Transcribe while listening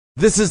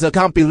This is a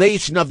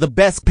compilation of the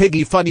best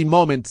Piggy funny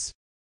moments.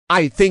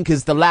 I think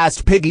is the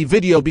last Piggy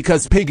video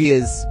because Piggy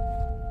is...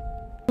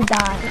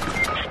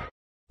 die.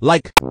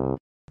 Like...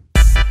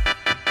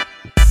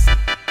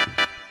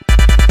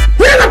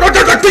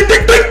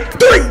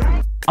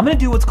 I'm gonna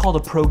do what's called a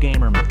pro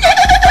gamer move.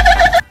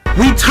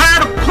 We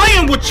tired of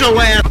playing with your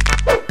ass!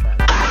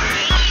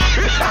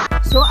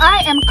 So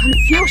I am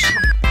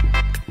Confucian.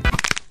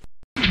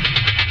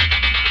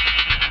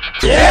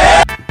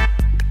 Yeah!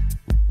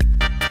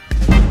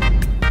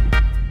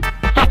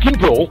 Fucking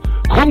bro,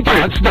 come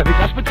dance, baby,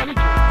 hospitality.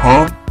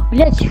 Huh?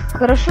 Блять,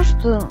 хорошо,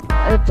 что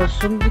это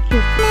сундуки.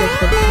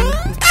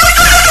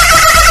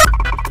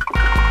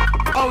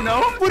 Oh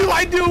no! What do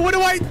I do? What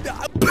do I do?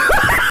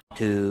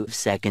 2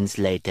 seconds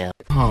later.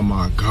 Oh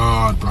my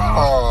god, bro.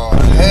 Oh,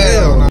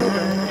 hell no.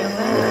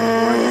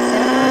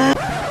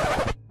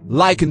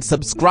 Like and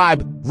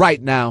subscribe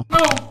right now.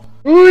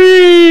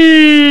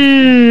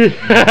 Wee!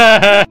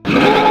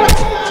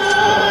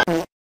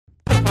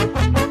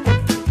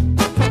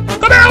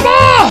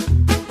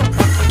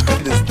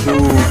 This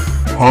dude.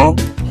 Huh?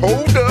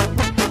 Hold up.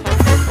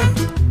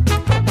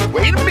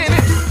 Wait a minute.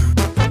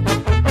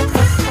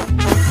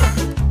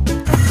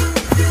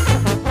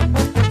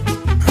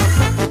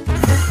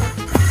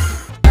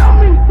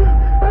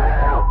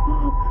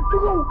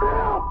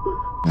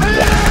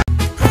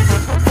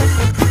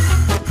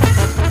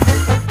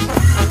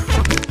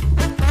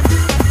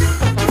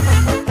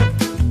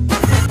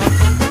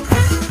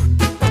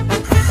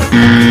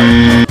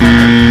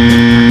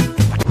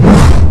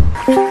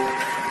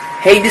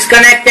 Hey,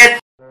 disconnected!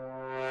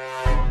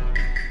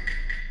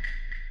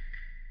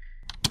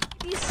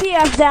 You see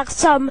if there's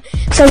some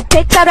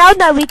pigs around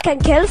that we can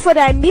kill for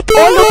the meat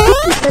all the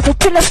cookies. There's a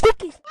pile of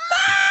cookies.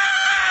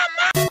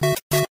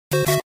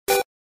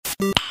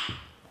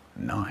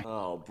 Nice.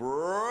 Oh,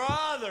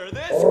 brother,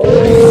 this guy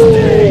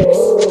stinks!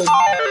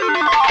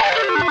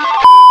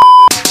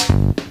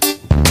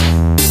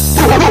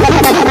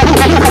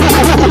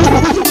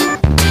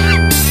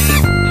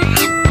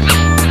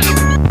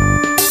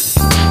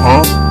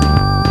 Huh?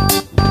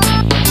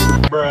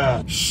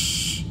 Bruh.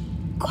 Shh.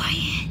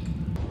 Quiet.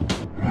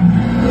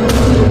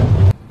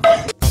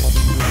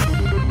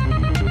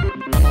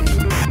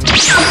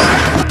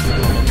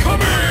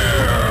 Come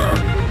here!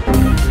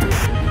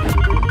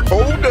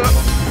 Hold up.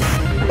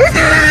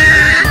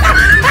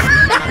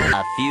 A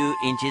few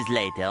inches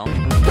later.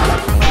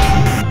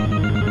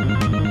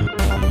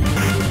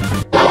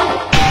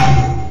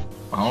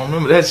 I don't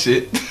remember that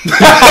shit.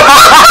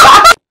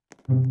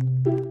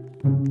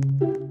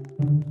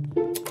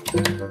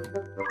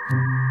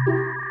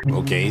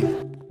 Okay.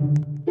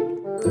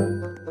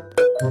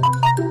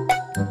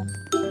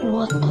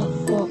 What the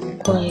fuck,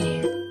 boy?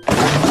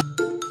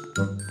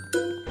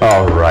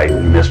 All right,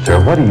 mister,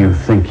 what do you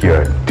think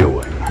you're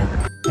doing?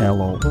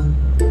 Hello.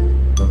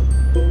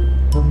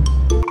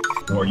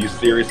 Are you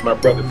serious, my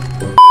brother?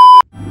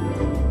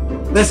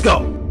 Let's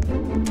go.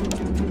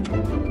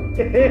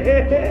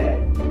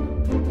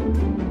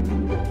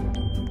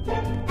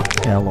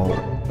 Hello.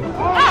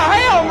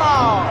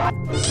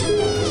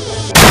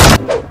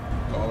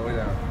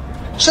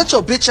 Shut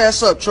your bitch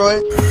ass up, Troy.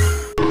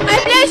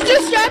 I blessed you,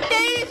 sharp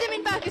terrorism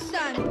in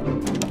Pakistan.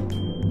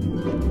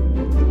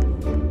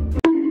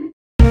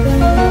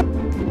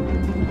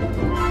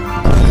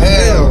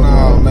 Hell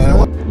no, man.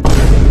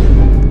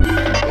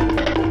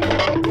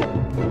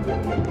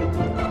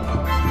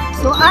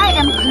 So I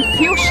am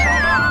Confucian.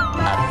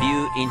 A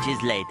few inches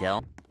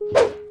later.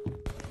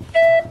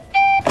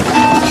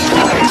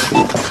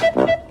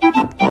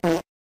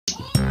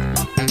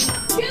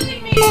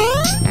 Killing me.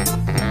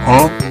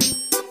 Huh?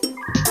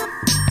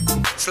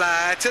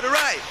 Slide to the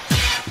right.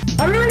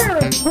 I'm gonna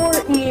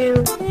report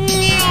you.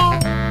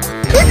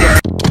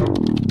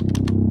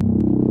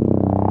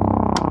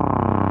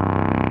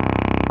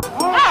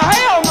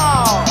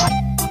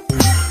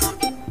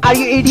 Are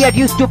you idiot,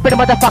 you stupid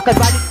motherfucker?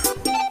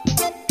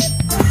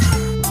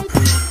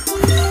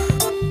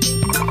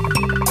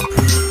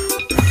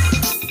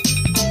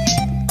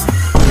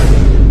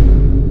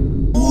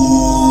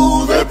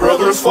 Ooh, that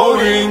brother's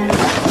floating.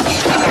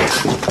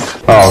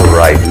 All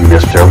right,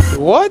 mister.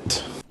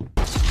 What?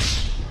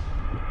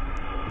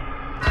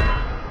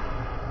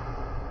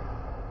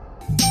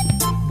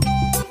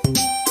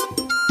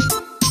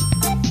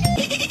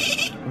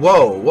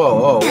 Whoa, whoa,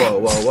 whoa, whoa,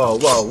 whoa,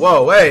 whoa,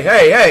 whoa, whoa, hey,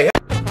 hey, hey!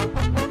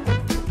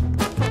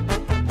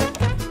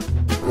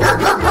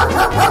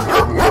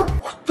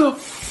 What the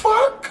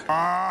fuck?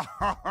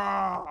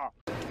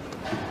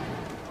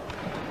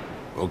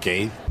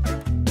 Okay.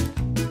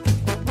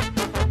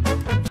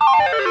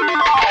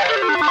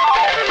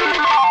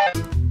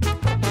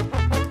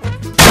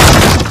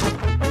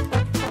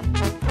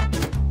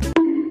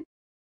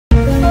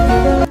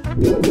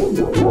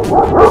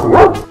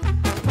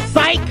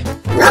 Psych!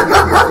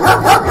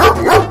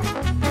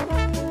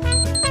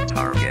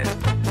 Target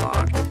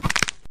locked.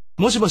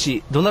 もしも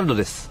し、ドナルド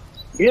です。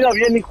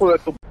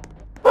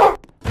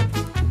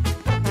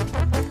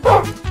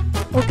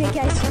 Okay,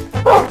 guys.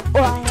 Oh,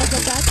 I have a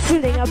bad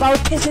feeling about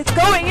this. It's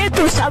going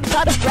into some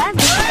sort of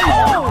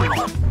random.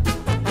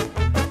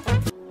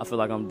 feel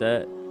like I'm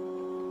dead.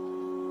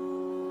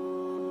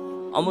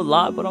 I'm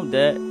alive, but I'm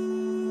dead.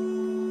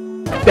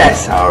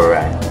 That's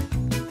alright.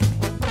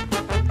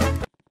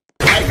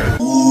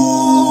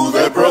 Ooh,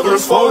 that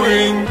brother's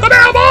floating.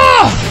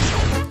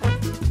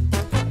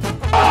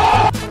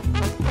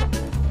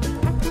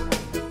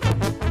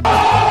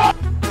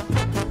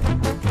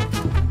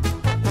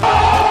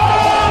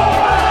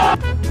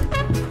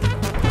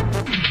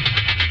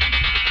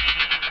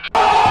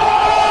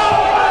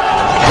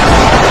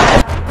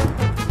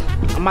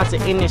 I'm about to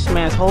end this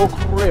man's whole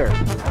career.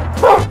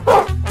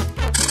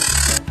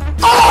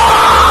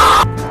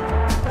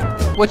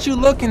 What you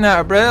looking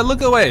at, bruh?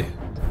 Look away.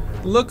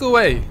 Look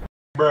away.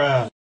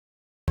 Bruh.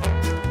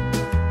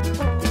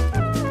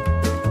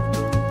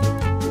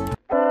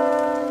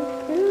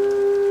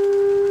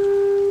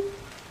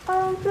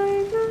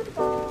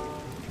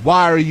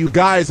 Why are you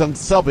guys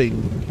unsubbing?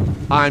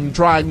 I'm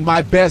trying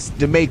my best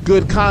to make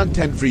good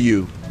content for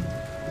you.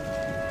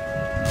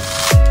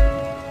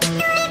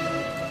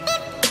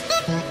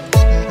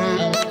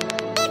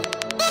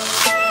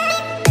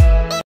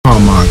 Oh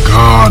my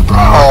god,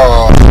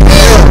 bro.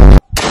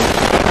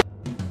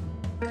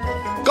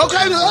 Go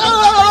crazy!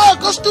 Ah,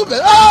 go stupid!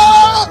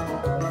 Ah!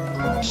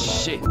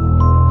 Shit.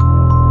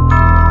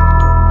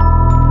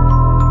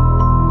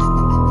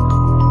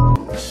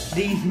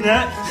 These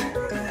nuts.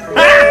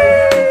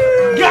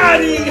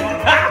 Got him!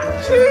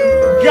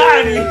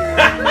 Got him!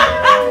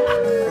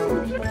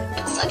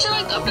 It's such an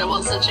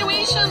uncomfortable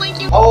situation,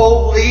 like you.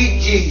 Holy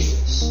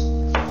Jesus!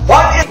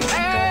 What is?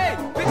 Hey!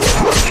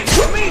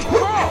 Please,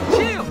 bro!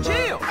 Chill,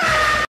 chill!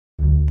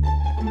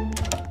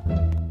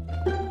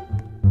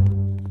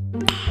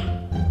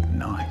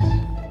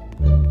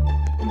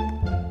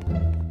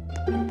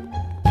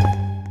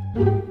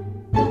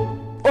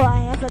 Oh, I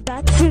have a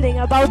bad feeling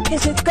about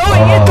this. It's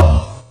going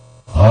into.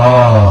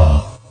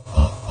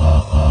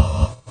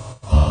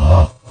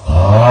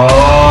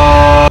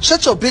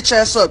 Shut your bitch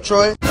ass up,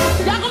 Troy.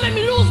 Y'all gonna make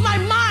me lose my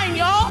mind,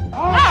 y'all!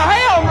 Oh,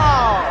 hell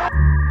no!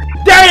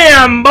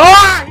 Damn,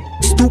 boy!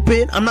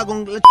 Stupid. I'm not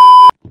gonna let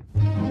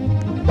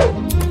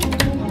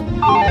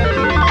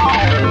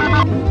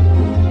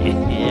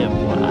Yeah,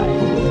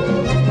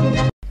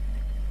 boy.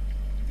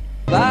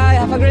 Bye,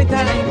 have a great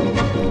time.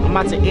 I'm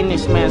about to end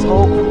this man's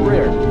whole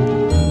career.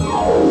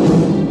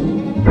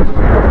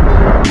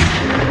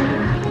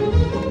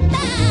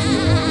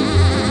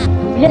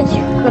 Блять,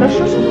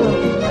 хорошо, что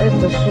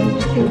это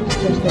сундуки у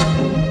тебя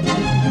остались.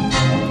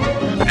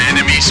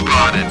 Enemy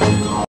spotted.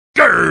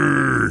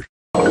 Grrr.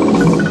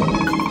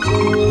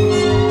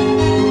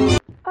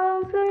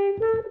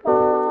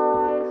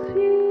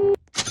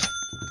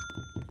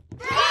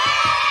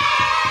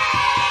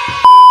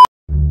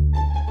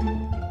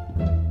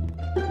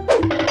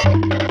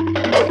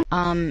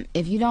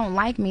 If you don't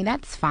like me,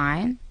 that's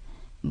fine.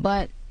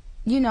 But,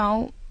 you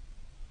know,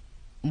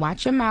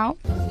 watch your mouth.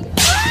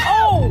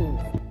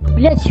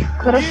 Блять,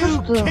 хорошо,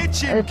 что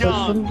это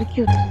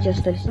сундуки у тебя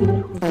остались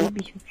наверху.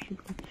 Заебись вообще.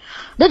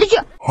 Да ты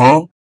чё?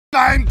 Huh?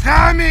 I'm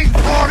coming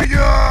for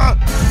you!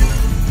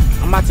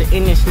 I'm about to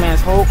end this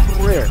man's whole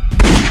career.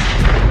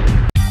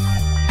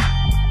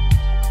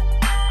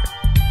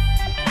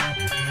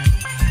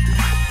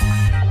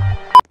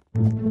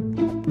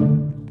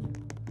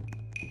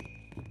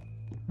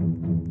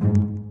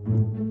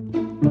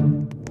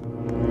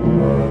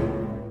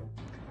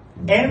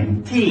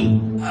 Empty.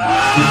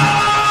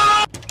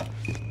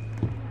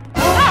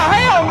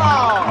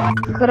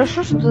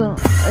 Хорошо, что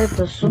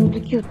это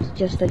сундуки у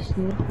тебя остались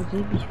наверху.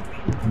 Заебись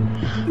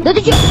вообще. Да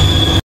ты чё?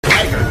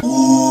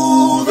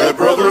 Ooh, that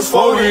brother's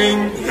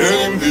floating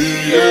in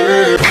the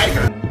air.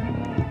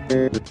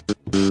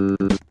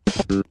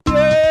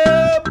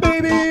 Yeah,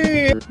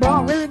 baby! Bro,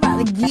 I'm really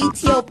about to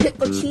get your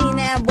pickle chin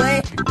now,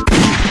 boy.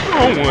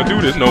 I don't wanna do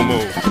this no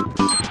more.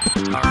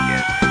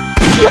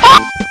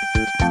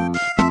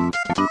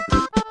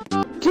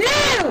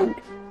 Dude!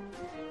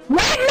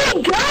 Let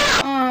me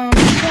go!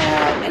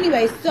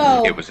 Anyway,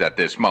 so... It was at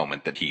this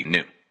moment that he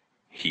knew.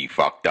 He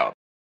fucked up.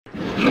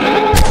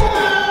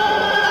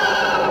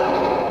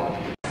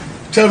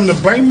 Tell him to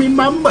bring me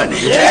my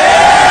money.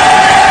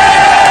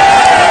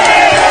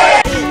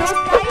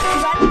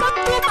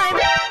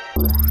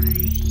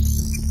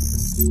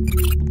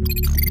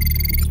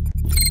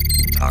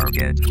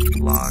 Target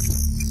locked.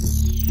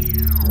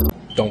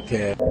 Don't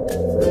care.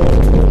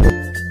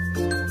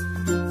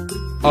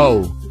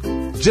 Oh,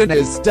 Jenna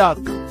is stuck.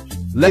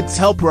 Let's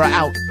help her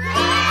out.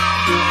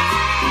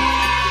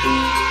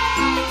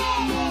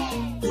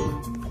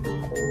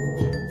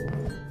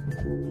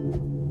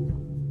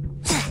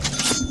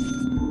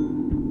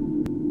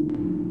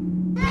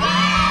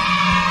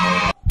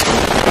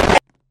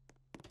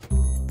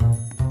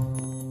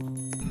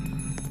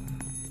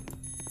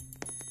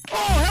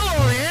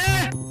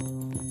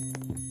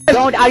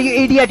 Don't, are you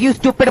idiot, you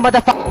stupid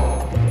motherfucker?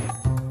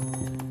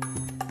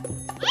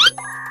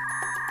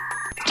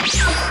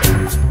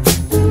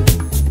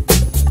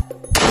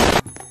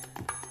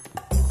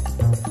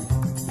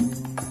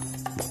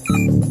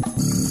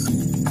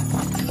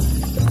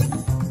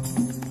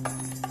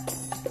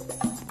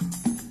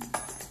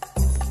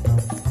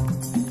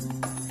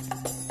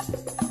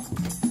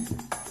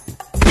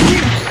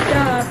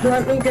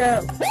 Let me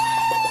go.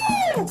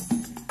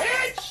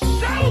 It's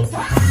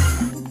showtime!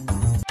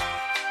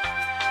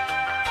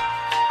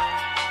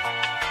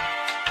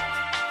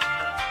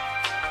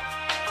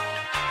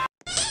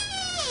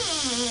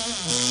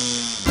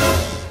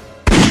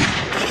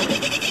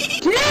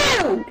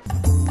 Dude!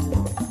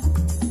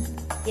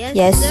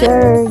 Yes,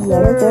 sir.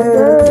 Yes,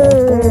 sir.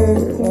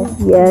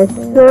 Yes,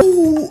 sir.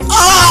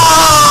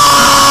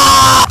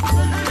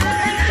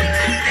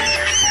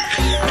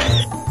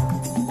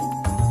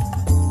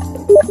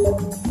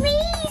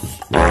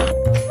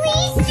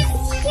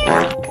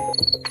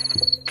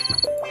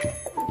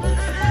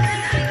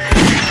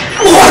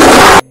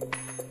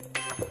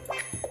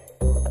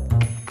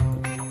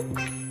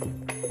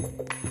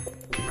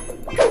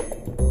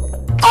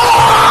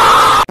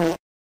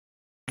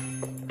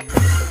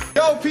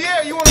 Yo,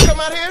 Pierre, you wanna come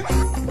out here?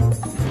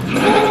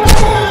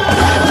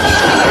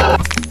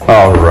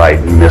 All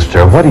right,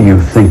 mister, what do you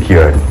think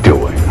you're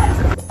doing?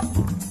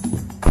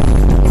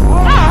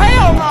 Oh,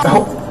 hell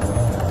no!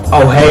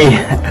 Oh, hey.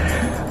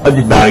 I'm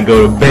just about to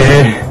go to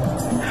bed.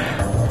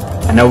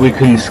 I know we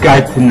couldn't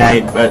Skype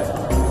tonight, but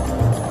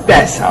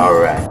that's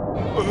alright.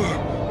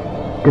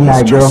 Good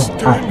night, girl. I'll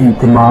see you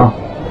tomorrow.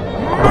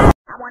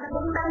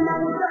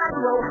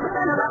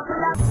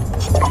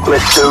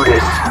 Let's do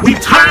this. We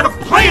tired of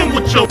playing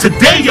with you.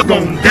 Today you're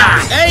gonna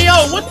die. Hey,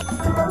 yo, what?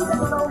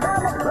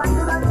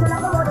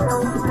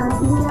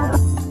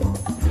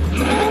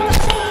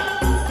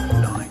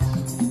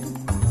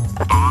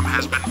 Bomb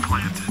has been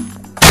planted.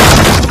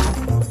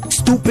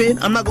 Stupid,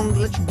 I'm not gonna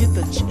let you get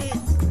the chance.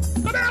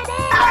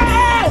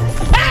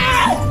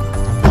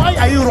 Why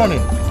are you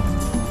running?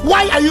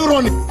 Why are you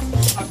running?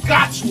 I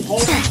got you,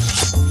 homie.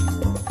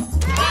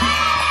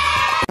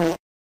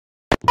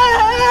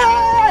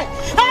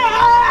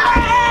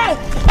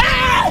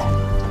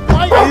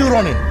 Why are you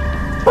running?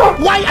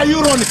 Why are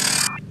you running?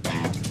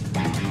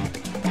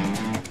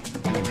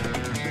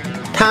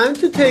 Time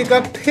to take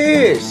a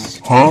piss.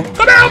 Huh?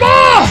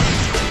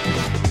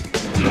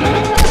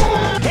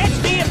 Catch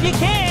me if you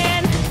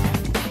can!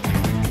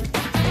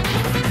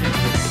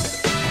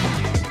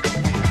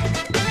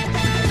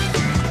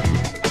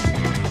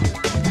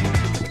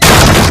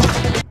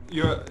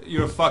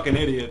 You're a fucking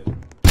idiot.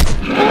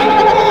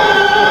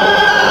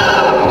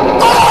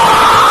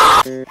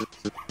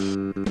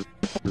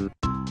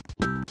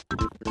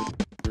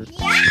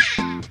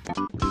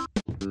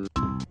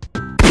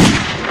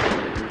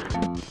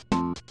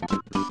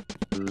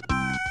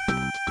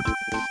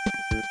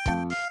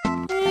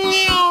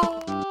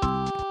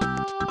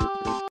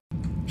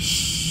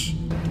 Shh.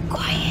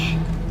 Quiet.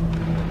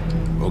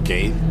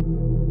 Okay.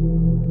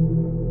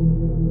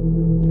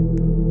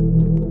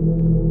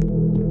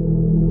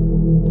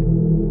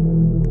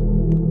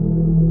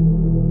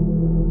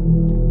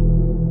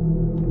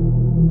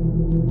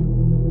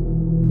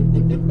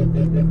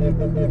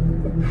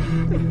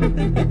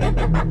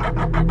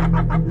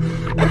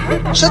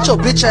 Shut your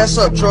bitch ass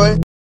up, Troy.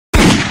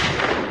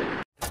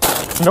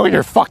 Know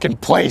your fucking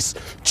place,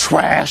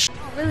 trash.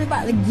 Really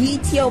about to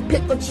get your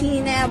pickle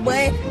chin now,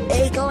 boy.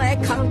 Egg on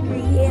that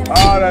concrete here.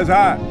 Oh, that's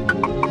hot.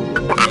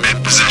 I'm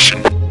in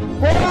position.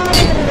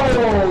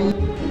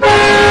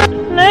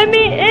 Let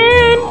me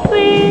in,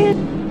 please.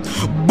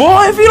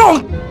 Boy, if you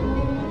don't...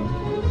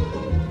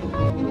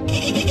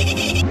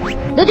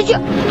 Did you...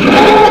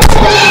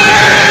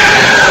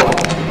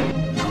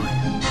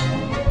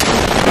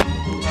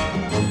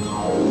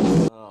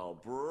 Oh,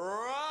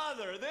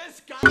 brother,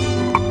 this guy.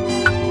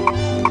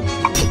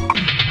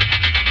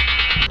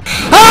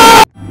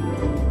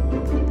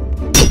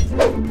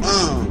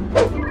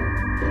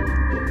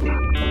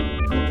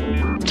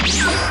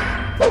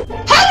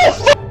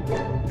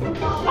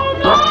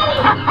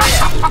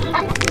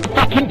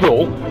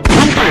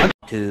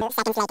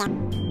 Fucking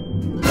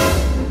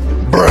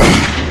bro.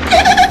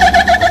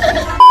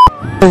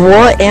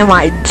 What am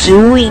I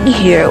doing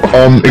here?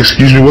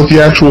 Excuse me, what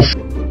the actual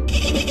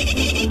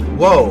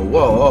Whoa,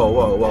 whoa, whoa,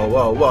 whoa, whoa,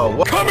 whoa, whoa,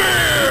 whoa. Come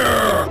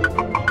here!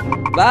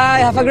 Bye,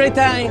 have a great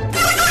time.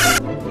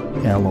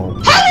 Hello.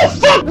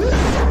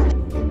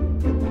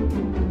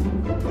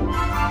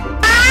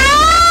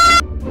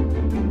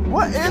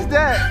 What is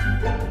that?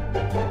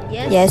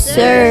 Yes,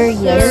 sir.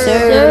 Yes,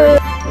 sir.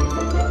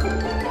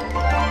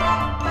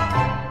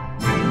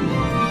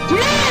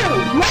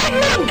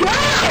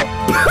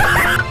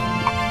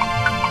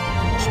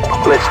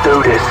 Let's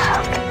do this.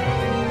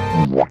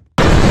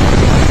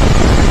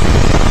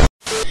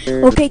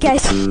 Okay,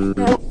 guys.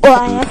 Well,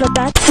 I have a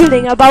bad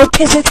feeling about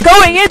this. It's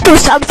going into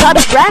some sort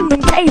of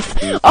random cave.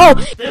 Oh.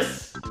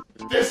 This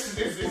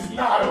is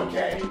not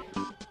okay.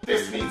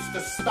 This needs to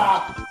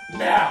stop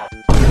now.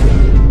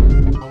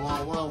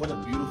 Wow, what a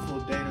beautiful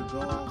day to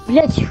go out.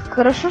 Блять,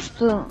 хорошо,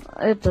 что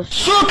это...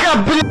 Сука,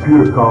 блядь!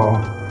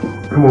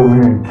 Come over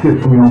here and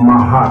kiss me on my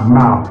hot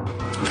mouth.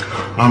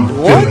 I'm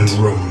feeling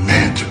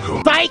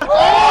romantical. Fight!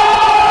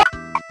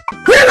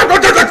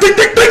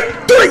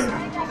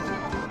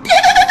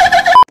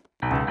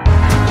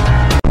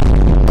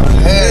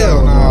 Hell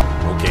no.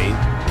 Okay.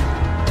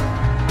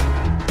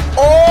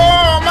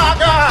 Oh my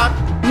god!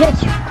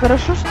 Блять,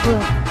 хорошо, что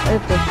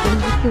это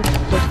сундуки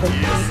просто.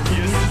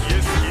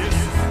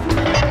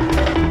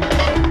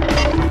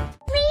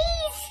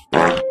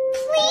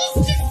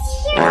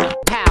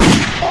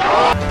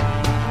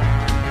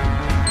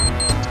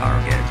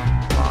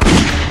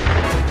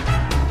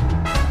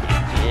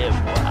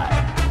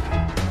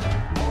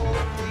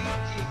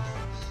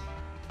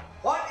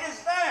 What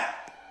is that?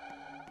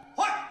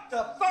 What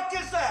the fuck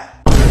is that?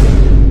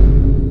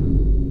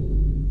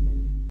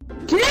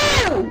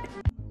 Dude!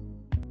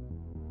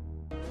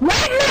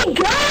 Let me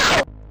go!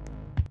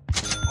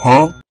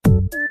 Huh?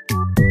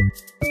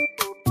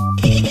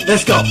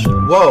 Let's go.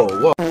 Whoa,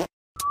 whoa.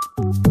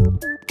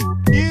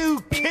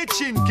 New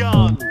kitchen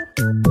gun.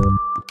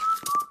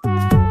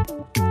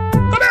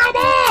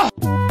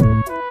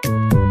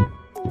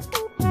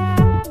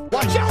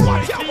 Watch out,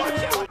 watch out,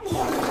 watch out.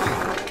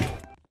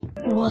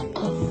 What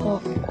the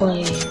fuck,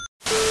 boy?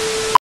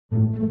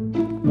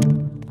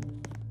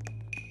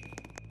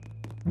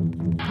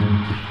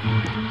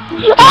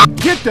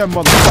 Get that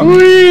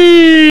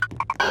motherfucker.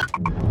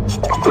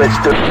 Let's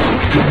do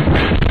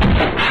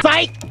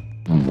Fight!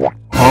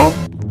 Huh?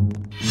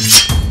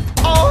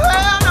 Oh,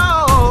 hell no.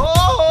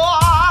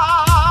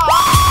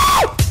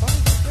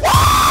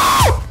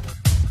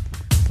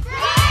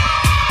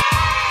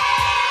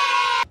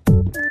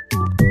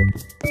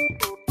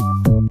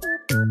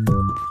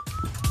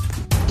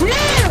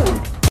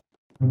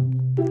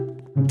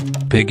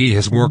 Piggy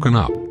has woken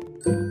up. I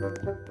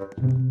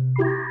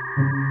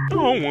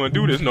don't want to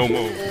do this no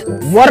more.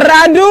 What did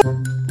I do?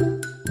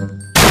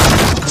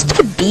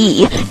 Mr.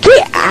 B,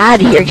 get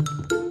out of here.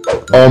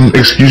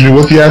 Excuse me,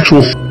 what the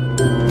actual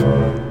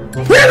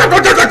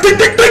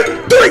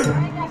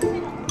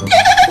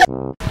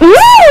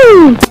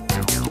Woo!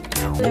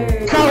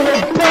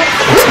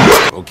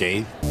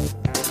 Okay.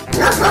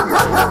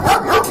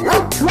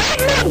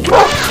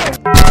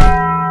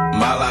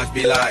 My life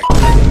be like.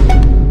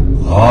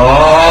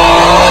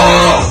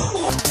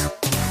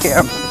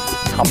 Yeah,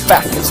 I'm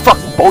fast as fuck,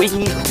 boy.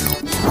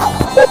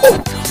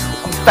 I'm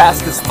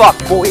fast as fuck,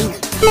 boy.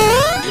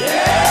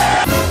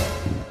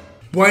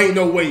 Boy, ain't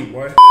no way,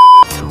 boy.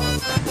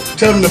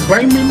 Tell them to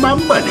bring me my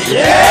money.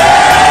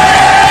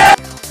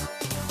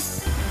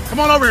 Come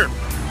on over here.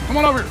 Come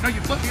on over here. No,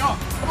 you flipped me off.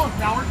 Come on,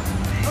 coward.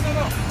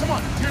 No. Come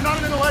on. You're not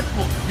an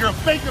intellectual. You're a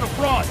fake and a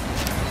fraud.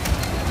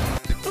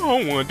 I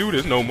don't want to do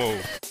this no more.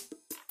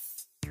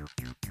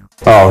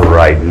 All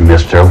right,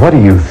 mister, what do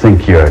you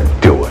think you're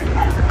doing?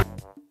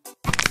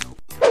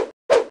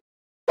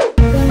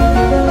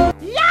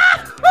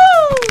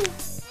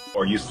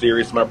 Are you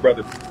serious, my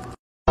brother?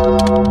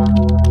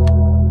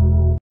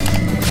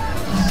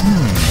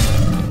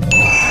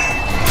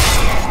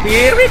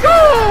 Here we go!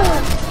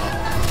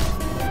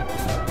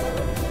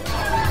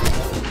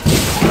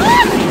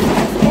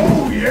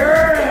 Oh,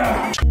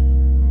 yeah!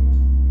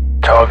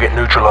 Target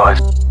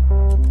neutralized.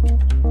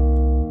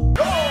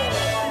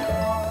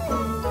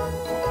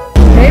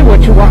 Hey,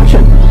 what you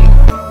watching?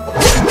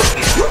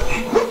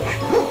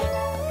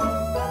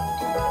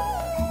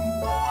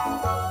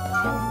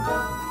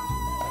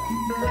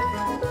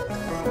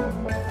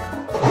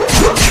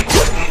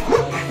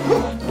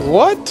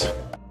 What?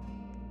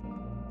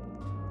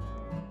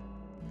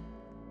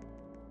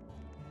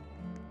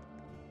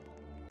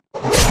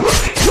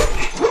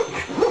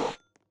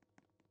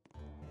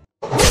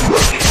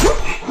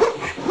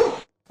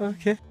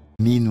 Okay.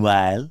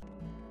 Meanwhile.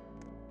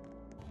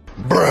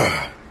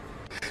 Bruh,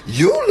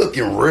 you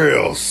looking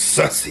real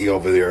sussy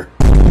over there.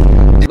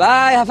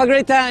 Bye, have a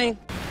great time.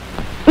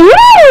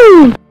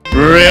 Woo!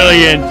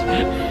 Brilliant!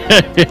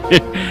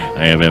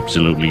 I have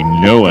absolutely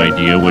no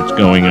idea what's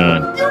going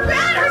on. You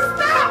better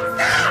stop!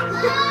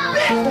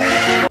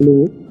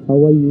 Hello,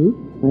 how are you?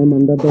 I am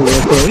under the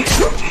water.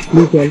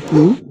 Please help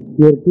me.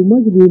 You are too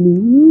much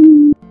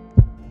raining.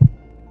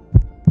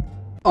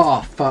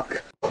 Oh,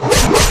 fuck.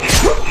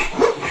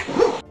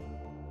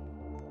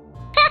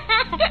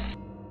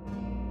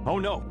 Oh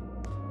no.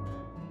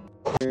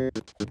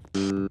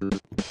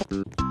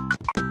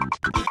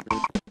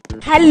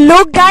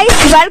 Hello guys,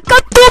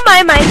 welcome to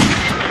my mind.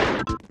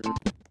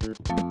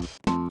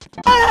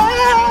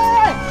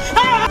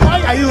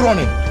 Why are you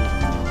running?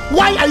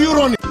 Why are you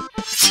running?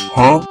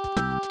 Huh?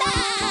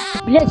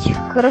 Блять,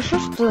 хорошо,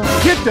 что...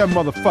 Get that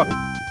motherfucker.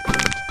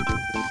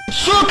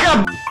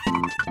 Сука!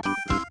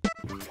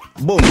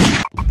 Boom.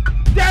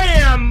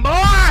 Damn,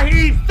 boy!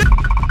 He's...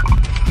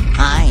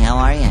 Hi, how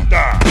are you?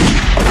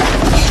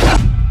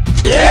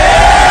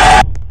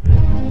 Yeah!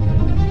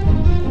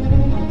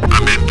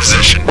 I'm in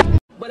position.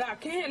 But I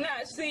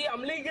cannot see.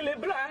 I'm legally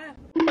blind.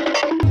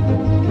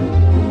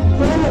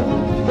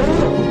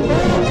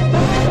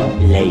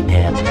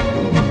 Later.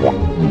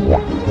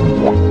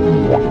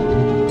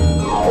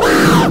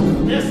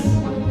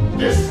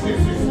 This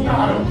is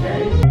not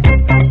okay.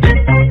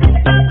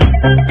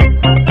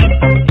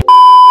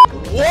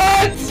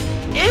 What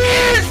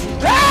is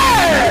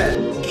that?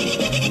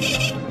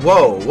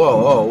 Whoa,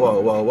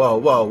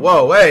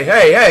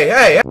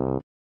 hey.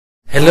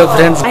 Hello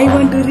friends. I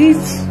want to reach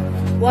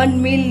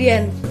 1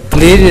 million.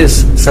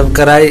 Please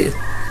subscribe.